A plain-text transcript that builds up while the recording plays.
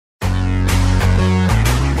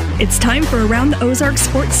It's time for Around the Ozark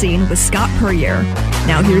Sports Scene with Scott Puryear.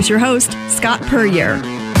 Now here's your host, Scott Puryear.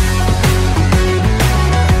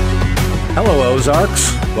 Hello,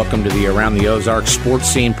 Ozarks. Welcome to the Around the Ozark Sports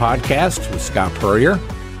Scene podcast with Scott Puryear.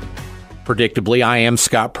 Predictably, I am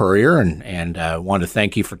Scott Puryear, and want to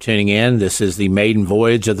thank you for tuning in. This is the maiden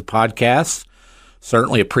voyage of the podcast.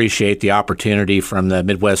 Certainly appreciate the opportunity from the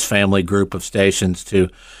Midwest Family group of stations to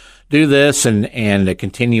do this and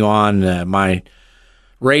continue on my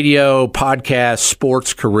radio, podcast,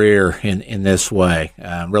 sports career in this way.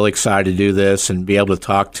 I'm really excited to do this and be able to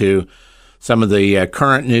talk to some of the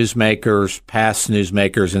current newsmakers, past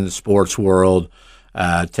newsmakers in the sports world,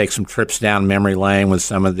 take some trips down memory lane with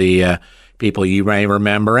some of the people you may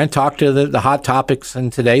remember, and talk to the hot topics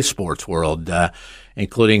in today's sports world,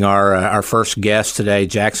 including our first guest today,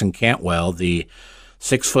 Jackson Cantwell, the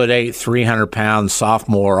 6'8", 300-pound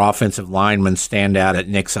sophomore offensive lineman standout at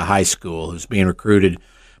Nixa High School, who's being recruited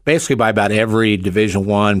basically by about every Division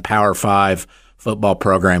I, Power 5 football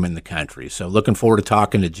program in the country. So looking forward to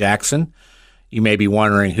talking to Jackson. You may be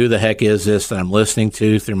wondering, who the heck is this that I'm listening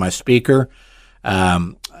to through my speaker?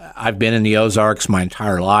 I've been in the Ozarks my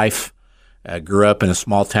entire life. Grew up in a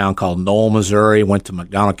small town called Knoll, Missouri, went to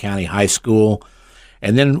McDonald County High School,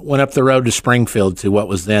 and then went up the road to Springfield to what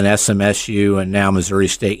was then SMSU and now Missouri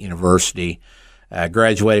State University.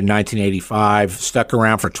 Graduated in 1985, stuck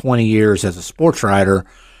around for 20 years as a sports writer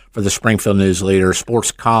for the Springfield News Leader,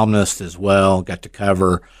 sports columnist as well. Got to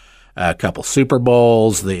cover a couple Super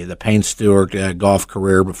Bowls, the Payne Stewart golf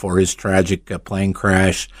career before his tragic plane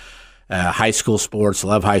crash, high school sports,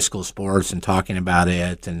 love high school sports and talking about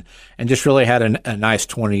it, and just really had a nice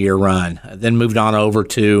 20-year run. Then moved on over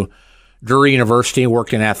to Drury University,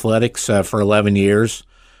 worked in athletics for 11 years.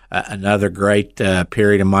 Another great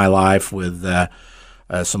period in my life with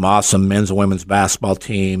some awesome men's and women's basketball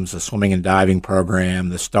teams, a swimming and diving program,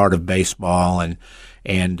 the start of baseball,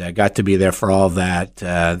 and got to be there for all of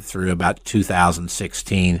that through about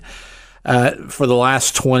 2016. For the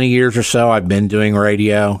last 20 years or so, I've been doing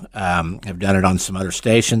radio. I've done it on some other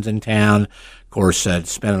stations in town. Of course,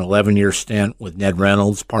 spent an 11-year stint with Ned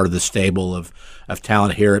Reynolds, part of the stable of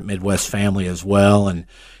talent here at Midwest Family as well, and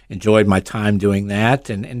enjoyed my time doing that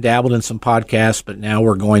and dabbled in some podcasts. But now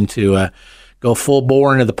we're going to go full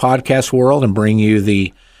bore into the podcast world and bring you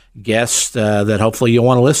the guests that hopefully you'll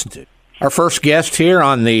want to listen to. Our first guest here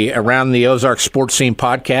on the Around the Ozark Sports Scene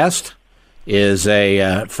podcast is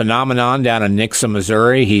a phenomenon down in Nixa,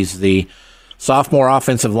 Missouri. He's the sophomore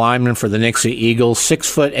offensive lineman for the Nixa Eagles,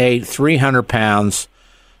 6'8", 300 pounds,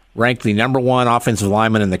 ranked the number one offensive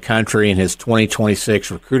lineman in the country in his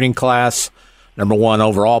 2026 recruiting class, number one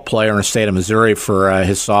overall player in the state of Missouri for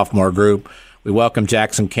his sophomore group. We welcome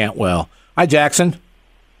Jackson Cantwell. Hi, Jackson.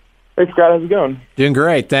 Hey, Scott. How's it going? Doing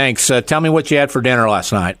great, thanks. Tell me what you had for dinner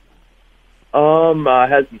last night. I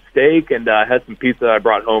had some steak and I had some pizza I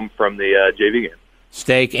brought home from the JV game.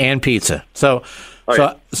 Steak and pizza. So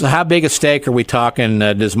how big a steak are we talking?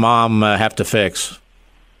 Does Mom have to fix?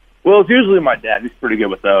 Well, it's usually my dad. He's pretty good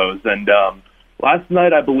with those. And last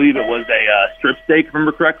night, I believe it was a strip steak, if I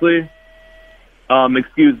remember correctly.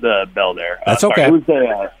 Excuse the bell there. That's okay. It was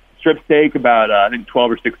a strip steak, about, I think,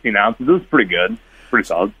 12 or 16 ounces. It was pretty good. Pretty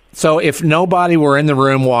solid. So if nobody were in the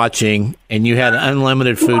room watching and you had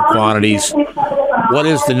unlimited food quantities, what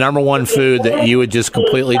is the number one food that you would just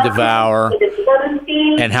completely devour,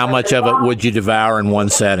 and how much of it would you devour in one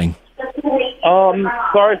setting?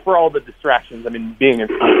 Sorry for all the distractions. I mean, being in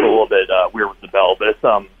school is a little bit weird with the bell, but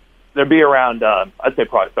it's, there'd be around, I'd say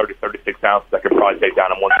probably 30, 36 ounces I could probably take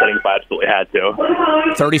down in one setting if I absolutely had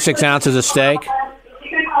to. 36 ounces of steak?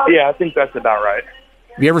 Yeah, I think that's about right.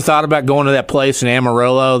 Have you ever thought about going to that place in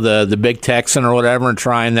Amarillo, the Big Texan or whatever, and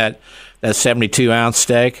trying that 72-ounce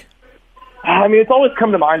steak? I mean, it's always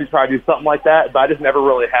come to mind to try to do something like that, but I just never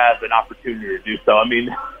really had an opportunity to do so. I mean,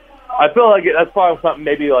 I feel like that's probably something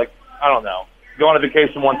maybe like, I don't know, go on a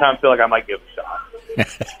vacation one time, feel like I might give it a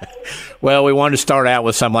shot. Well, we wanted to start out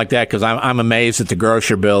with something like that because I'm amazed at the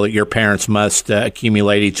grocery bill that your parents must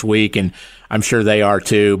accumulate each week, and I'm sure they are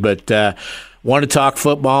too. But wanted to talk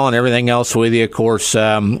football and everything else with you. Of course,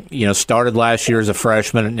 started last year as a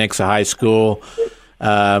freshman at Nixa High School.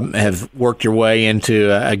 Have worked your way into,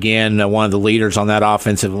 again, one of the leaders on that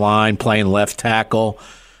offensive line, playing left tackle.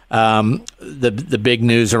 The big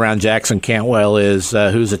news around Jackson Cantwell is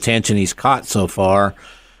whose attention he's caught so far.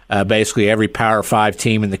 Basically every Power 5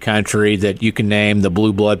 team in the country that you can name, the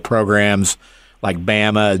blue blood programs like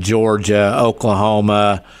Bama, Georgia,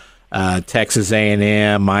 Oklahoma, Texas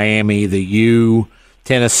A&M, Miami, the U,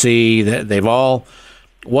 Tennessee, they've all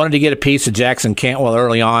wanted to get a piece of Jackson Cantwell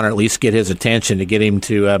early on, or at least get his attention to get him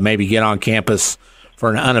to maybe get on campus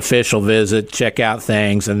an unofficial visit, check out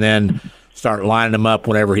things, and then start lining him up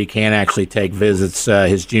whenever he can actually take visits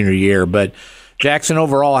his junior year. But Jackson,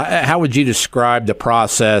 overall, how would you describe the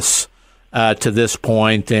process to this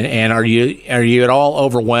point? And are you at all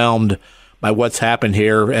overwhelmed by what's happened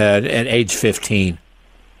here at age 15?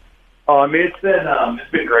 Oh, I mean, it's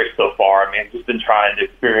been great so far. I mean, I've just been trying to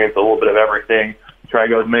experience a little bit of everything, try to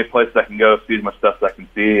go as many places I can go, see as much stuff as I can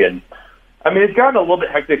see. And, I mean, it's gotten a little bit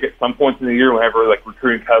hectic at some points in the year whenever, like,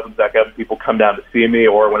 recruiting comes back up and people come down to see me,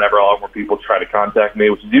 or whenever a lot more people try to contact me,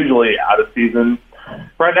 which is usually out of season.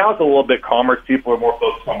 Right now it's a little bit calmer. People are more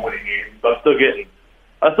focused on winning games. But I still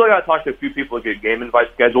got to talk to a few people to get game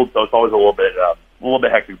invites scheduled, so it's always a little bit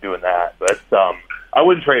hectic doing that. But I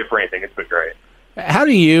wouldn't trade it for anything. It's been great. How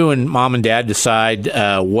do you and Mom and Dad decide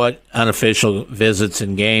what unofficial visits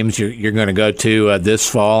and games you're going to go to this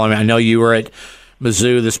fall? I mean, I know you were at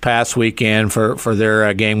Mizzou this past weekend for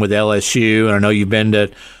their game with LSU, and I know you've been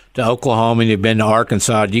to Oklahoma and you've been to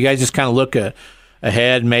Arkansas. Do you guys just kind of look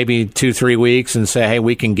ahead maybe 2-3 weeks and say, hey,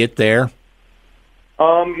 we can get there?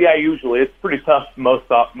 Yeah, usually. It's pretty tough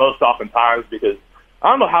most oftentimes because I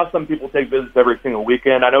don't know how some people take visits every single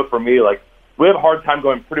weekend. I know for me, like, we have a hard time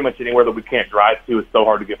going pretty much anywhere that we can't drive to. It's so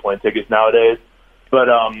hard to get plane tickets nowadays. But,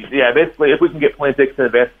 yeah, basically, if we can get plane tickets in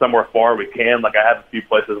advance somewhere far, we can. Like, I have a few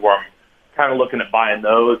places where I'm kind of looking at buying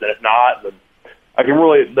those, and if not, then I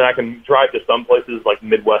can drive to some places like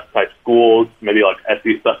Midwest-type schools, maybe like a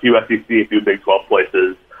few SEC, a few Big 12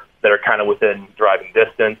 places that are kind of within driving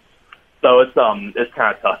distance. So it's kind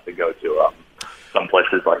of tough to go to some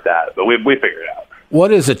places like that, but we figure it out.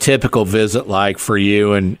 What is a typical visit like for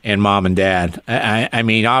you and Mom and Dad? I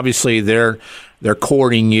mean, obviously they're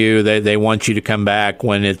courting you. They want you to come back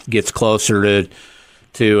when it gets closer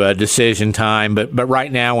to decision time. But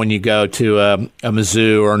right now, when you go to a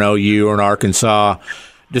Mizzou or an OU or an Arkansas,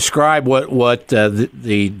 describe what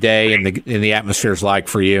the day and the atmosphere is like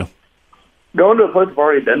for you. Going to a place I've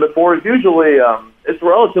already been before is usually it's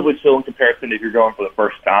relatively chill in comparison if you're going for the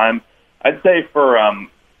first time. I'd say for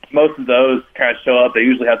most of those kind of show up, they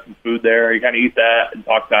usually have some food there. You kind of eat that and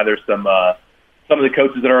talk to either some of the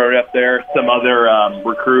coaches that are already up there, some other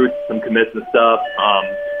recruits, some commits and stuff.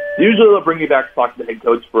 Usually they'll bring you back to talk to the head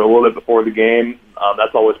coach for a little bit before the game.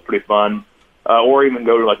 That's always pretty fun. Or even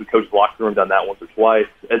go to like the coach's locker room. Done that once or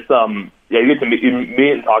twice. It's you get to meet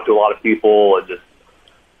and talk to a lot of people and just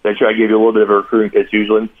they try to give you a little bit of a recruiting pitch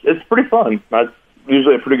usually. It's pretty fun. That's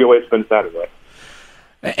usually a pretty good way to spend Saturday.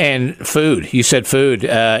 And food. You said food.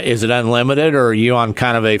 Is it unlimited, or are you on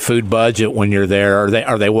kind of a food budget when you're there?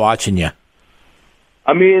 Are they watching you?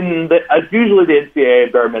 I mean, it's usually the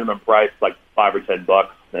NCAA bare minimum price, like $5 or $10,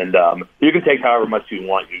 and you can take however much you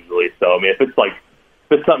want usually. So I mean, if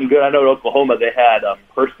it's something good, I know in Oklahoma they had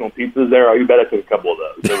personal pizzas there. Oh, you bet I took a couple of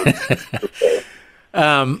those.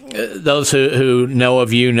 Those who know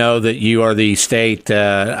of you know that you are the state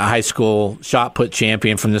high school shot put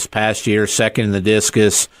champion from this past year, second in the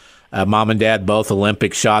discus. Mom and Dad both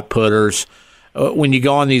Olympic shot putters. When you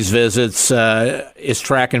go on these visits, is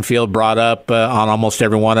track and field brought up on almost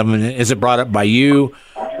every one of them? Is it brought up by you,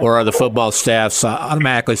 or are the football staffs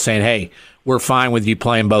automatically saying, hey, we're fine with you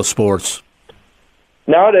playing both sports?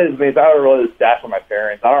 Nowadays, I mean, if I were really the staff or my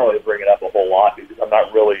parents, I don't really bring it up a whole lot because I'm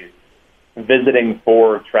not really visiting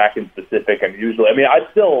for track in specific. I think I'm going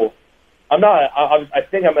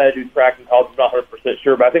to do track in college. I'm not 100%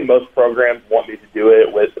 sure, but I think most programs want me to do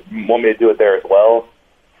it there as well.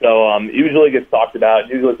 So usually it gets talked about.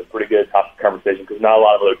 Usually it's a pretty good topic of conversation because not a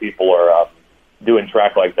lot of other people are doing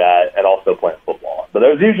track like that and also playing football. But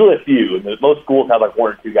there's usually a few. And most schools have like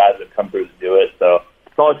one or two guys that come through to do it. So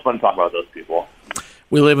it's always fun to talk about those people.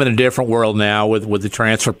 We live in a different world now with the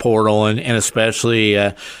transfer portal and especially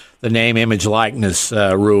the name, image, likeness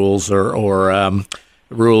rules or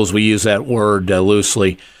rules. We use that word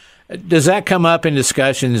loosely. Does that come up in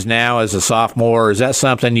discussions now as a sophomore, or is that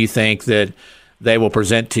something you think that they will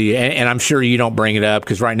present to you? And I'm sure you don't bring it up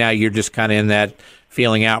because right now you're just kind of in that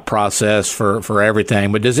feeling out process for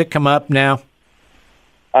everything. But does it come up now?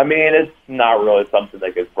 I mean, it's not really something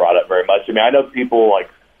that gets brought up very much. I mean, I know people like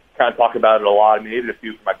kind of talk about it a lot. I mean, even a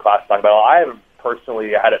few from my class talk about it. I haven't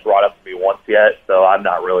personally had it brought up to me once yet, so I'm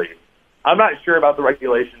not sure about the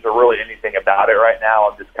regulations or really anything about it right now.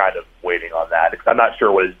 I'm just kind of waiting on that because I'm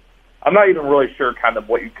not even really sure kind of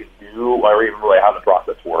what you can do or even really how the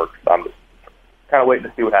process works. I'm just kind of waiting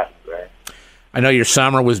to see what happens there. I know your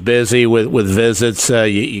summer was busy with visits.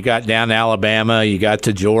 You got down to Alabama, you got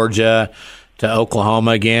to Georgia, to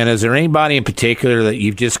Oklahoma again. Is there anybody in particular that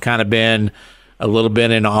you've just kind of been a little bit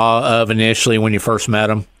in awe of initially when you first met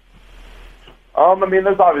them? I mean,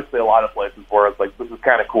 there's obviously a lot of places where it's like, this is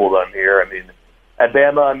kind of cool that I'm here. I mean, at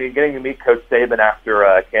Bama, I mean, getting to meet Coach Saban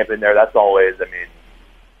after camping there, that's always, I mean,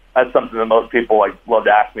 that's something that most people love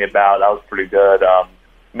to ask me about. That was pretty good.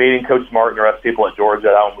 Meeting Coach Smart and the rest of the people at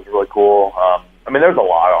Georgia, that one was really cool. I mean, there's a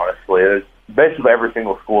lot, honestly. There's basically every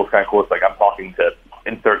single school is kind of cool. It's like I'm talking to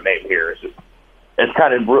insert name here. It's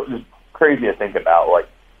kind of just crazy to think about. Like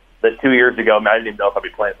that 2 years ago, I mean, I didn't even know if I'd be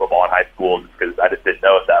playing football in high school just because I just didn't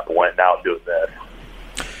know at that point. Now I'm doing this.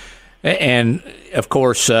 And of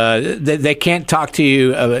course, they can't talk to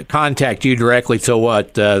you, contact you directly till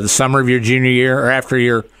what, the summer of your junior year, or after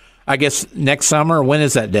your, I guess, next summer? When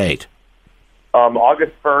is that date?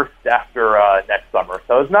 August 1st after next summer.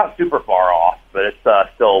 So it's not super far off, but it's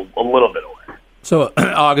still a little bit away. So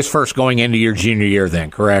August 1st going into your junior year then,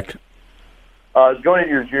 correct? It's going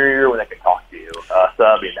into your junior year when they can talk to you. So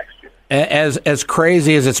that'll be next year. As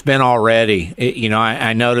crazy as it's been already,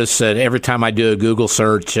 I notice that every time I do a Google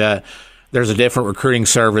search, there's a different recruiting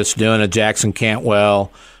service doing a Jackson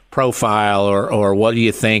Cantwell profile or what do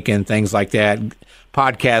you think and things like that.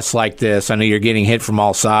 Podcasts like this, I know you're getting hit from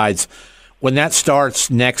all sides. When that starts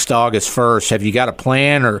next August 1st, have you got a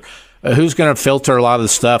plan or who's going to filter a lot of the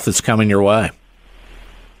stuff that's coming your way?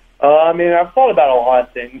 I mean, I've thought about a lot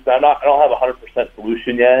of things. I don't have a 100%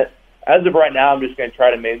 solution yet. As of right now, I'm just going to try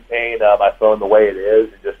to maintain my phone the way it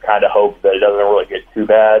is and just kind of hope that it doesn't really get too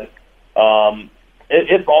bad.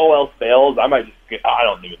 If all else fails, I might I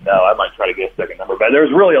don't even know. I might try to get a second number. But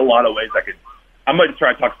there's really a lot of ways I might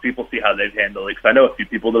try to talk to people, see how they've handled it, because I know a few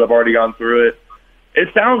people that have already gone through it. It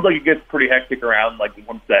sounds like it gets pretty hectic around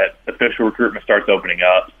once that official recruitment starts opening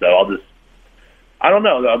up. So I don't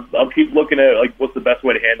know. I'll keep looking at what's the best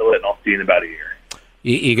way to handle it, and I'll see in about a year.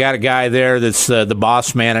 You got a guy there that's the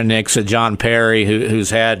boss man at Nixa, John Perry, who's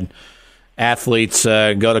had athletes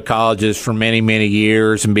go to colleges for many, many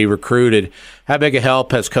years and be recruited. How big a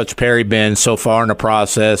help has Coach Perry been so far in the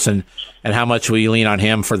process, and how much will you lean on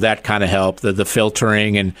him for that kind of help, the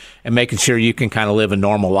filtering and making sure you can kind of live a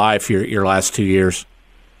normal life your last 2 years?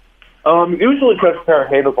 Usually Coach Perry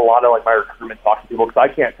handles a lot of my recruitment, talking to people, because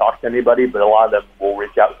I can't talk to anybody, but a lot of them will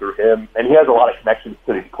reach out through him, and he has a lot of connections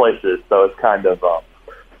to these places, so it's kind of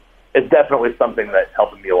it's definitely something that's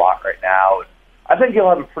helping me a lot right now. And I think he'll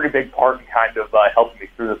have a pretty big part in kind of helping me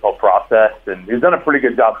through this whole process, and he's done a pretty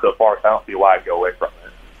good job so far, so I don't see why I'd go away from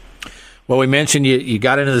it. Well, we mentioned you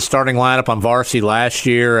got into the starting lineup on varsity last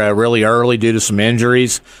year really early due to some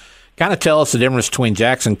injuries. Kind of tell us the difference between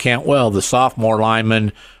Jackson Cantwell, the sophomore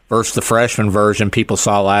lineman, versus the freshman version people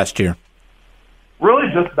saw last year. Really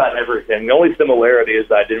just about everything. The only similarity is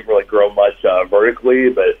that I didn't really grow much vertically,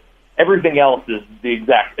 but everything else is the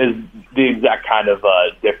exact kind of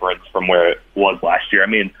difference from where it was last year. I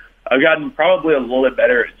mean, I've gotten probably a little bit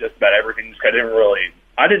better at just about everything.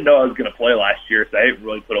 I didn't know I was going to play last year, so I didn't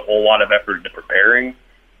really put a whole lot of effort into preparing.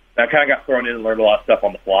 I kind of got thrown in and learned a lot of stuff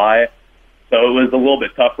on the fly. So it was a little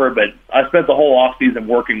bit tougher, but I spent the whole offseason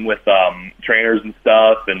working with trainers and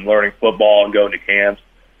stuff and learning football and going to camps.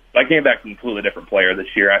 I came back a completely different player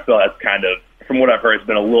this year. I feel that's kind of, from what I've heard, it's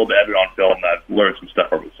been a little bit evident on film, and I've learned some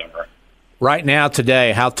stuff over the summer. Right now,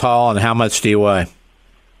 today, how tall and how much do you weigh?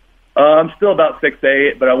 I'm still about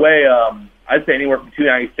 6'8", but I weigh, I'd say anywhere from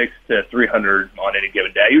 296 to 300 on any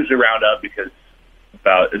given day. I usually round up because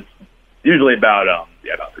it's usually about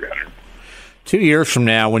 300. 2 years from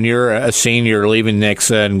now, when you're a senior leaving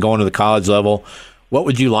Nixa and going to the college level, what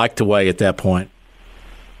would you like to weigh at that point?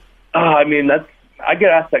 I mean, I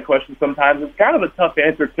get asked that question sometimes. It's kind of a tough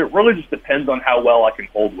answer. It really just depends on how well I can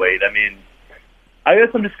hold weight. I mean, I guess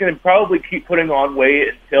I'm just going to probably keep putting on weight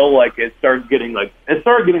until it started getting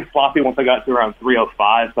sloppy once I got to around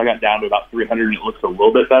 305. So I got down to about 300 and it looks a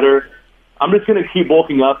little bit better. I'm just going to keep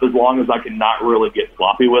bulking up as long as I can not really get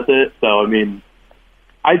sloppy with it. So, I mean,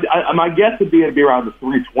 my guess would be it'd be around the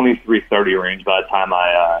 320, 330 range by the time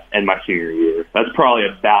I end my senior year. That's probably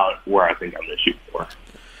about where I think I'm going to shoot for.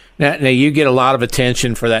 Now you get a lot of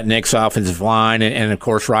attention for that Nixa offensive line, and of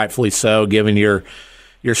course, rightfully so, given your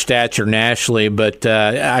stature nationally. But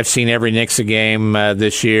I've seen every Nixa game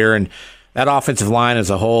this year, and that offensive line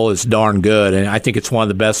as a whole is darn good, and I think it's one of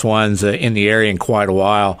the best ones in the area in quite a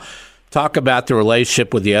while. Talk about the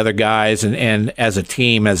relationship with the other guys, and as a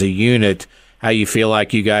team, as a unit, how you feel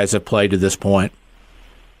like you guys have played to this point.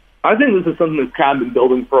 I think this is something that's kind of been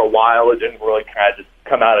building for a while. It didn't really kind of just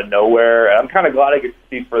come out of nowhere. And I'm kind of glad I get to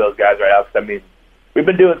speak for those guys right now because, I mean, we've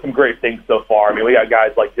been doing some great things so far. I mean, we got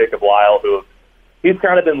guys like Jacob Lyle he's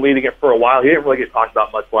kind of been leading it for a while. He didn't really get talked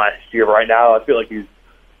about much last year, but right now I feel like he's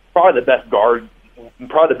probably the best guard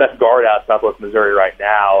out of Southwest Missouri right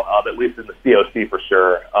now, at least in the COC for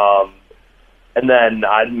sure. And then,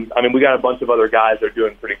 I mean, we got a bunch of other guys that are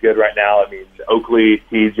doing pretty good right now. I mean, Oakley,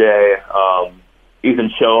 TJ,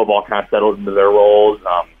 Ethan Cho have all kind of settled into their roles.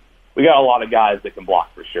 We got a lot of guys that can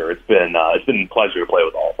block for sure. It's been a pleasure to play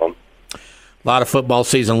with all of them. A lot of football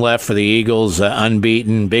season left for the Eagles,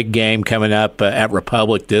 unbeaten. Big game coming up at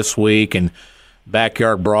Republic this week, and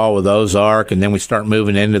backyard brawl with Ozark, and then we start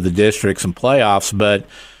moving into the districts and playoffs. But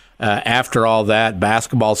after all that,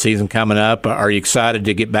 basketball season coming up, are you excited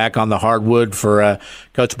to get back on the hardwood for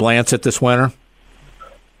Coach Blancett this winter?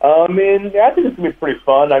 I think it's going to be pretty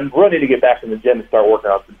fun. I'm really need to get back in the gym and start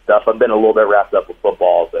working on some stuff. I've been a little bit wrapped up with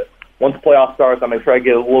football, but once the playoffs starts, I'm going to try to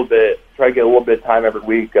get a little bit of time every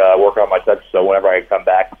week working on my touch, so whenever I come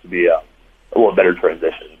back, it should be a little better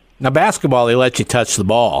transition. Now, basketball, they let you touch the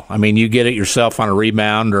ball. I mean, you get it yourself on a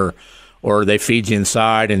rebound or they feed you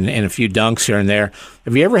inside and a few dunks here and there.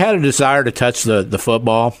 Have you ever had a desire to touch the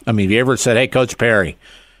football? I mean, have you ever said, hey, Coach Perry,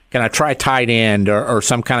 can I try tight end or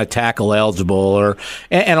some kind of tackle eligible?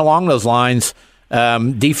 And along those lines,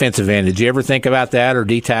 defensive end, did you ever think about that, or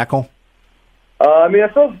D-tackle? I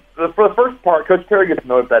feel for the first part, Coach Perry gets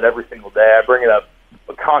annoyed with that every single day. I bring it up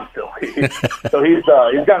constantly. So he's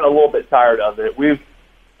gotten a little bit tired of it. We've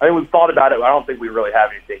thought about it. I don't think we really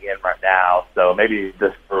have anything in right now. So maybe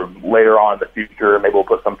just for later on in the future, maybe we'll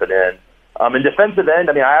put something in. In defensive end,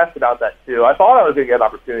 I asked about that too. I thought I was going to get an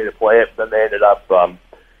opportunity to play it, but then they ended up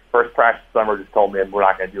first practice summer just told me we're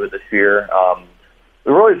not going to do it this year.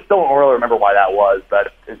 We really still don't really remember why that was,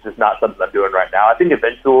 but it's just not something I'm doing right now. I think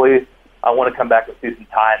eventually I want to come back and see some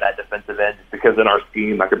time at defensive end, just because in our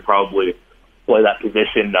scheme I could probably play that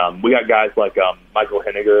position. We got guys like Michael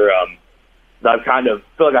Henniger that I kind of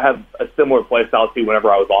feel like I have a similar play style to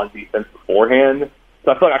whenever I was on defense beforehand.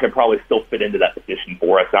 So I feel like I could probably still fit into that position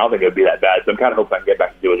for us. I don't think it would be that bad. So I'm kind of hoping I can get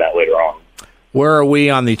back to doing that later on. Where are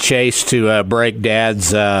we on the chase to break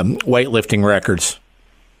Dad's weightlifting records?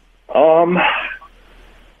 I'm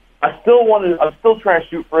still trying to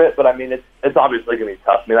shoot for it, but it's obviously going to be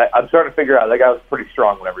tough. I'm starting to figure out that guy was pretty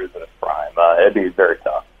strong whenever he was in his prime. It'd be very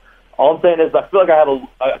tough. All I'm saying is I feel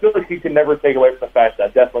like he can never take away from the fact that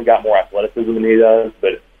I've definitely got more athleticism than he does,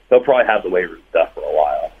 but he'll probably have the weight room stuff for a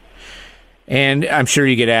while. And I'm sure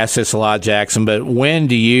you get asked this a lot, Jackson, but when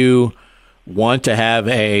do you want to have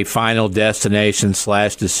a final destination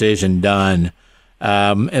 / decision done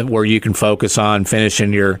where you can focus on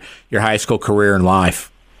finishing your high school career and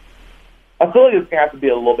life? I feel like it's going to have to be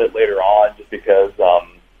a little bit later on, just because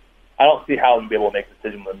I don't see how I'm going to be able to make a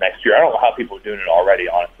decision with next year. I don't know how people are doing it already,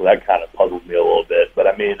 honestly. That kind of puzzles me a little bit. But,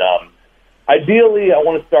 ideally, I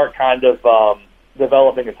want to start kind of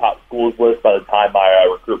developing a top schools list by the time my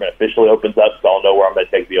recruitment officially opens up, so I'll know where I'm going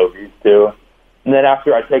to take the OVs to. And then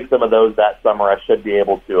after I take some of those that summer, I should be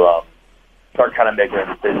able to start kind of making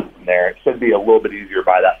a decision from there. It should be a little bit easier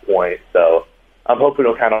by that point. So I'm hoping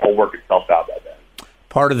it'll kind of all work itself out by then.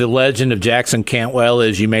 Part of the legend of Jackson Cantwell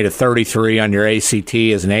is you made a 33 on your ACT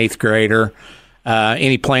as an 8th grader.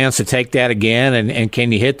 Any plans to take that again, and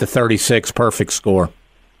can you hit the 36 perfect score?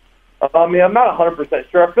 I'm not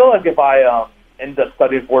 100% sure. I feel like if I end up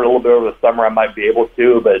studying for it a little bit over the summer, I might be able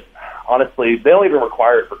to, but honestly, they don't even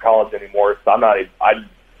require it for college anymore, so there's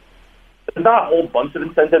not a whole bunch of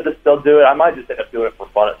incentive to still do it. I might just end up doing it for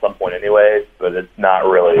fun at some point anyways, but it's not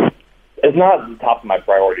the top of my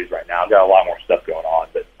priorities right now. I've got a lot more stuff going on,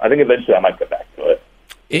 but I think eventually I might get back to it.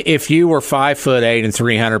 If you were 5'8" and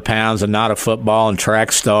 300 pounds and not a football and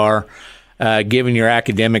track star, given your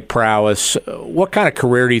academic prowess, what kind of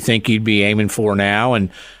career do you think you'd be aiming for now, and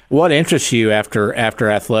what interests you after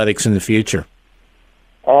athletics in the future?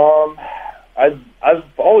 I've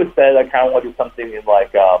always said I kind of want to do something in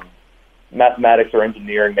mathematics or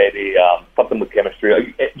engineering, maybe something with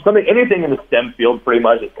chemistry, anything in the STEM field. Pretty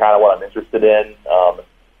much is kind of what I'm interested in.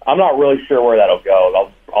 I'm not really sure where that'll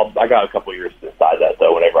go. I got a couple years to decide that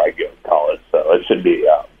though. Whenever I go to college, so it should be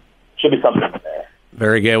something in there.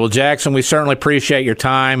 Very good. Well, Jackson, we certainly appreciate your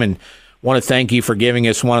time and want to thank you for giving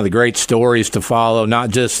us one of the great stories to follow,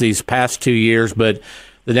 not just these past 2 years, but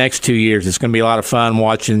the next 2 years. It's going to be a lot of fun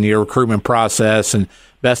watching your recruitment process, and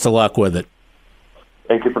best of luck with it.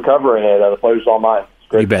 Thank you for covering it. The pleasure's all mine. It's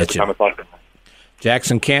great. You betcha.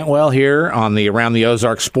 Jackson Cantwell here on the Around the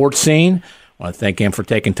Ozark sports scene. I want to thank him for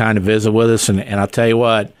taking time to visit with us. And I'll tell you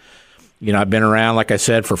what, I've been around, like I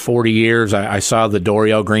said, for 40 years. I saw the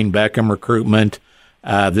Doriel Green Beckham recruitment.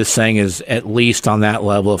 This thing is at least on that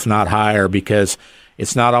level, if not higher, because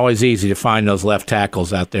it's not always easy to find those left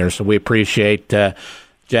tackles out there. So we appreciate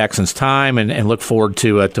Jackson's time and look forward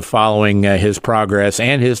to following his progress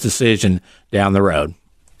and his decision down the road.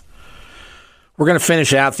 We're going to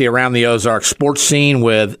finish out the Around the Ozark sports scene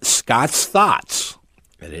with Scott's Thoughts.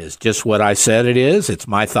 It is just what I said it is. It's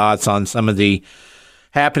my thoughts on some of the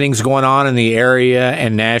happenings going on in the area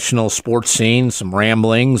and national sports scene, some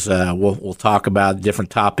ramblings. We'll talk about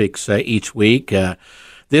different topics each week.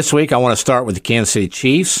 This week, I want to start with the Kansas City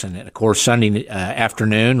Chiefs. And, of course, Sunday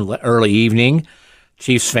afternoon, early evening,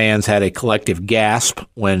 Chiefs fans had a collective gasp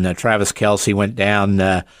when Travis Kelce went down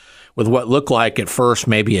with what looked like at first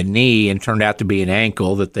maybe a knee and turned out to be an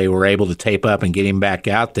ankle that they were able to tape up and get him back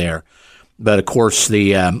out there. But, of course,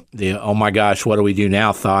 the oh, my gosh, what do we do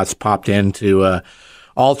now thoughts popped into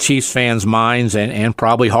all Chiefs fans' minds and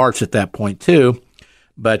probably hearts at that point, too.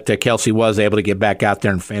 But Kelce was able to get back out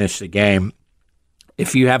there and finish the game.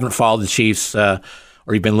 If you haven't followed the Chiefs or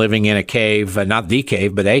you've been living in a cave, not the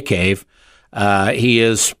cave, but a cave, he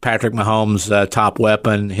is Patrick Mahomes' top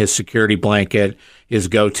weapon, his security blanket, his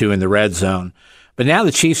go-to in the red zone. But now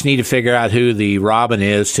the Chiefs need to figure out who the Robin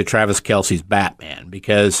is to Travis Kelce's Batman,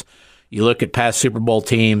 because you look at past Super Bowl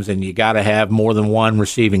teams and you got to have more than one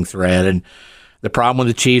receiving threat. And the problem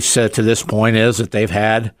with the Chiefs to this point is that they've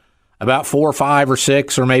had about 4 or 5 or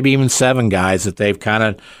 6 or maybe even 7 guys that they've kind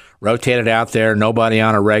of rotated out there, nobody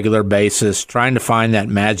on a regular basis, trying to find that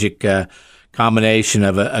magic combination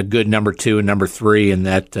of a good number 2 and number 3 in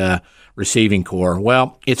that receiving core.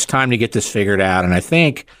 Well, it's time to get this figured out, and I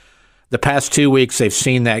think the past 2 weeks they've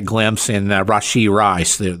seen that glimpse in Rashee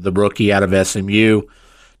Rice, the rookie out of SMU.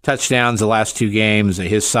 Touchdowns the last 2 games.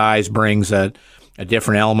 His size brings a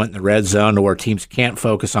different element in the red zone to where teams can't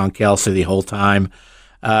focus on Kelce the whole time.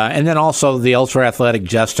 And then also the ultra-athletic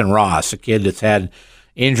Justin Ross, a kid that's had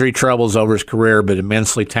injury troubles over his career, but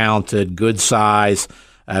immensely talented, good size,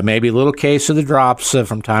 maybe a little case of the drops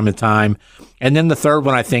from time to time. And then the third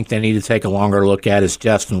one I think they need to take a longer look at is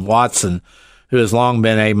Justin Watson, who has long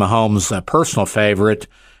been a Mahomes personal favorite,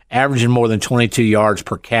 averaging more than 22 yards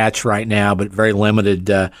per catch right now, but very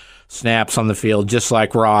limited snaps on the field, just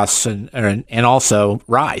like Ross and also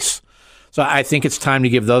Rice. So I think it's time to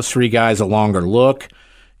give those 3 guys a longer look.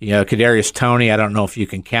 You know, Kadarius Toney, I don't know if you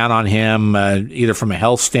can count on him either from a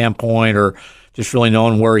health standpoint or just really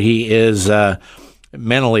knowing where he is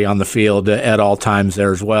mentally on the field at all times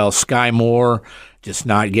there as well. Sky Moore, just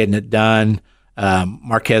not getting it done.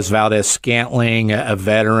 Marquez Valdez-Scantling, a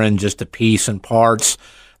veteran, just a piece in parts.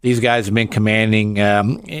 These guys have been commanding,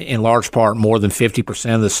 in large part, more than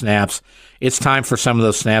 50% of the snaps. It's time for some of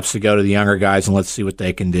those snaps to go to the younger guys, and let's see what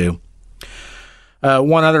they can do.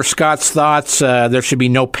 One other Scott's thoughts, there should be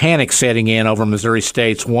no panic setting in over Missouri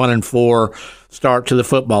State's 1-4 start to the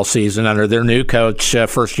football season under their new coach,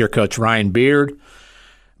 first-year coach Ryan Beard.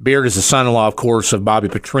 Beard is the son-in-law, of course, of Bobby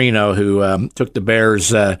Petrino, who took the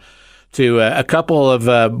Bears to a couple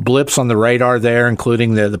of blips on the radar there,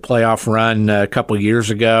 including the playoff run a couple of years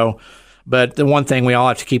ago. But the one thing we all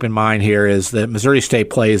have to keep in mind here is that Missouri State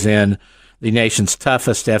plays in the nation's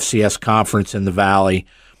toughest FCS conference in the Valley.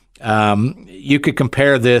 You could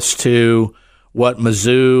compare this to what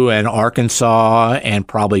Mizzou and Arkansas and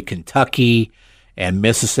probably Kentucky and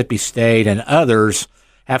Mississippi State and others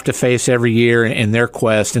have to face every year in their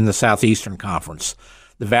quest in the Southeastern Conference.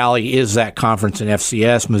 The Valley is that conference in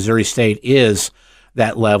FCS. Missouri State is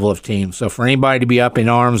that level of team. So for anybody to be up in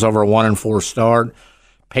arms over a 1-4 start,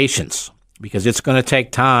 patience, because it's going to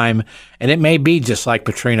take time, and it may be just like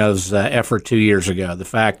Petrino's effort 2 years ago. The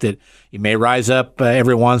fact that you may rise up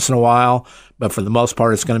every once in a while, but for the most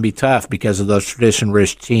part it's going to be tough because of those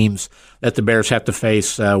tradition-rich teams that the Bears have to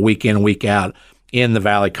face week in and week out in the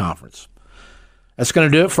Valley Conference. That's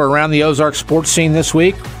going to do it for Around the Ozark Sports Scene this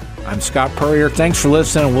week. I'm Scott Puryear. Thanks for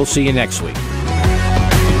listening, and we'll see you next week.